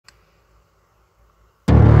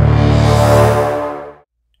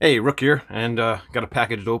Hey, Rook here, and got a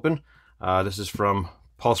package to open. This is from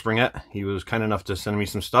Paul Springett. He was kind enough to send me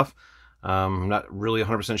some stuff. I'm not really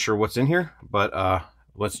 100% sure what's in here, but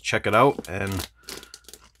let's check it out and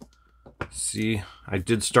see. I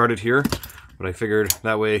did start it here, but I figured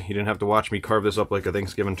that way you didn't have to watch me carve this up like a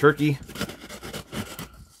Thanksgiving turkey.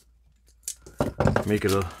 Make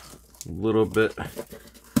it a little bit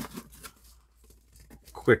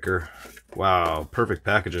quicker. Wow, perfect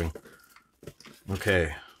packaging.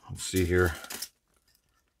 Okay, let's see here.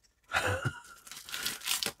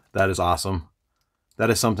 That is awesome. That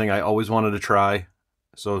is something I always wanted to try.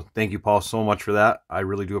 So thank you, Paul, so much for that. I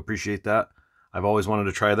really do appreciate that. I've always wanted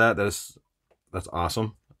to try that. That's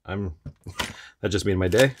awesome. That just made my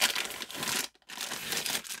day.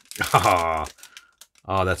 Oh,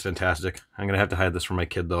 that's fantastic. I'm gonna have to hide this from my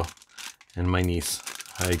kid though, and my niece.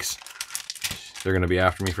 Yikes. They're gonna be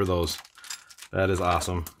after me for those. That is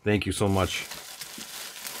awesome. Thank you so much.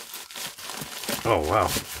 Oh, wow.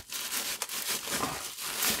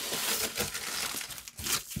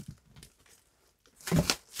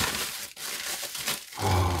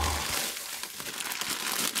 Oh.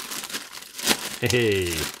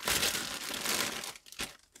 Hey.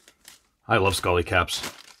 I love Scully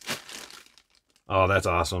caps. Oh, that's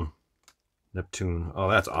awesome. Neptune. Oh,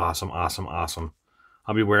 that's awesome, awesome, awesome.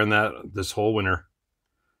 I'll be wearing that this whole winter.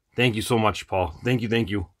 Thank you so much, Paul. Thank you, thank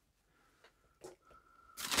you.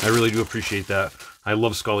 I really do appreciate that. I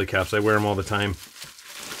love Scully caps. I wear them all the time.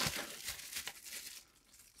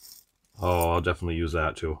 Oh, I'll definitely use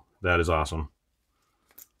that too. That is awesome.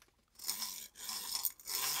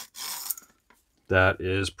 That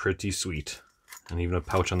is pretty sweet. And even a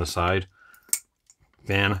pouch on the side.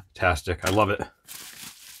 Fantastic. I love it.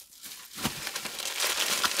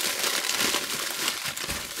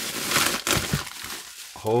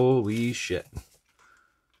 Holy shit.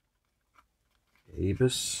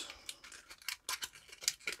 Avis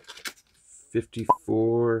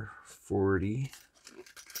 5440.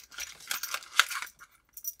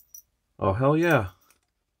 Oh, hell yeah.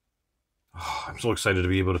 Oh, I'm so excited to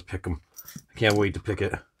be able to pick them. I can't wait to pick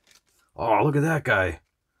it. Oh, look at that guy.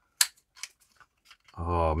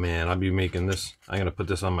 Oh, man, I'll be making this. I'm going to put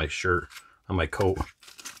this on my shirt, on my coat.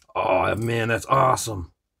 Oh, man, that's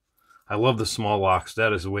awesome. I love the small locks.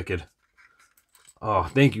 That is wicked. Oh,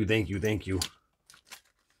 thank you, thank you, thank you.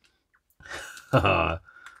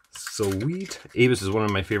 Sweet. Avis is one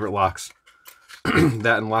of my favorite locks.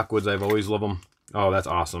 That and Lockwoods, I've always loved them. Oh, that's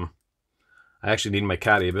awesome. I actually need my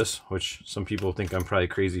cat Avis, which some people think I'm probably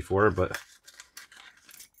crazy for, but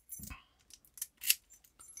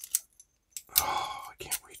oh, I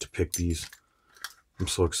can't wait to pick these. I'm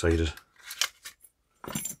so excited.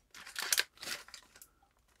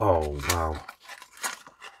 Oh, wow.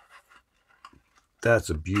 That's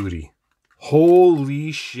a beauty.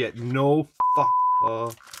 Holy shit. No fuck.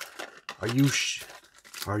 Are you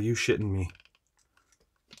shitting me?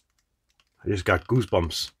 I just got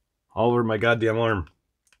goosebumps all over my goddamn arm.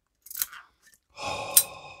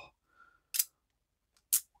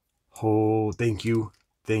 Oh, thank you.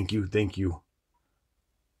 Thank you. Thank you.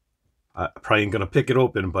 I probably ain't gonna pick it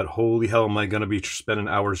open, but holy hell am I gonna be spending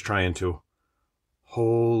hours trying to.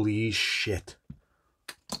 Holy shit.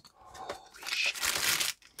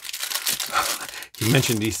 He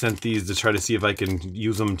mentioned he sent these to try to see if I can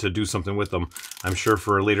use them to do something with them. I'm sure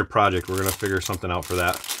for a later project, we're going to figure something out for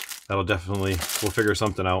that. That'll definitely, we'll figure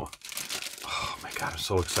something out. Oh my God, I'm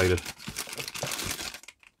so excited.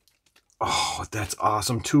 Oh, that's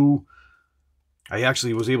awesome too. I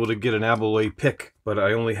actually was able to get an alloy pick, but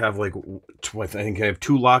I only have like, I think I have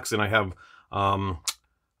 2 locks, and I have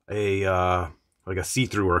like a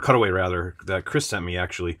see-through, or a cutaway rather, that Chris sent me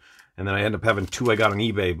actually. And then I end up having 2 I got on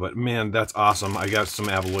eBay, but man, that's awesome. I got some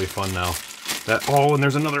alloy fun now. Oh, and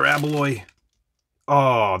there's another alloy.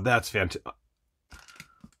 Oh, that's fantastic.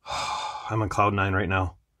 I'm on cloud 9 right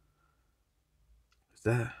now.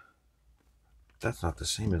 That's not the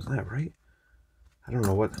same as that, right? I don't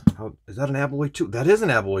know is that an alloy too? That is an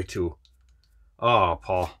alloy too. Oh,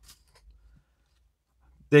 Paul.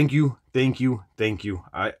 Thank you, thank you, thank you.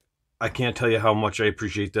 I can't tell you how much I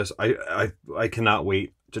appreciate this. I cannot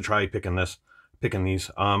wait to try picking these.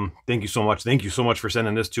 Thank you so much. Thank you so much for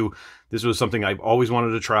sending this too. This was something I've always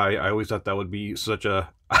wanted to try. I always thought that would be such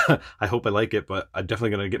a I hope I like it, but I'm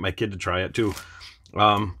definitely gonna get my kid to try it too.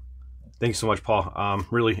 Thanks so much, Paul.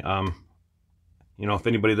 Really, you know, if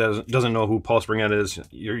anybody that doesn't know who Paul Springett is,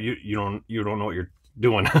 you don't know what you're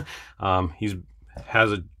doing. He's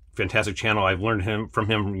has a fantastic channel. I've learned from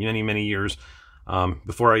him many years.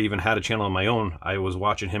 Before I even had a channel of my own, I was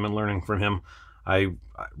watching him and learning from him. I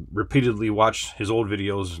repeatedly watch his old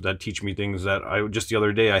videos that teach me things that just the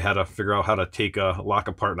other day I had to figure out how to take a lock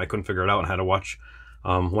apart and I couldn't figure it out, and had to watch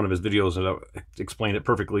one of his videos that explained it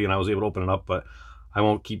perfectly, and I was able to open it up. But I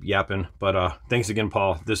won't keep yapping. But thanks again,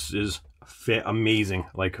 Paul. This is amazing,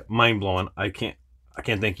 like mind-blowing. I can't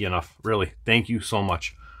thank you enough. Really, thank you so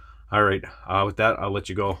much. All right, with that, I'll let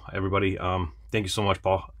you go, everybody. Thank you so much,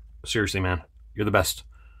 Paul. Seriously, man, you're the best.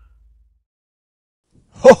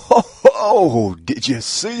 Ho, ho, ho! Did you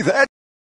see that?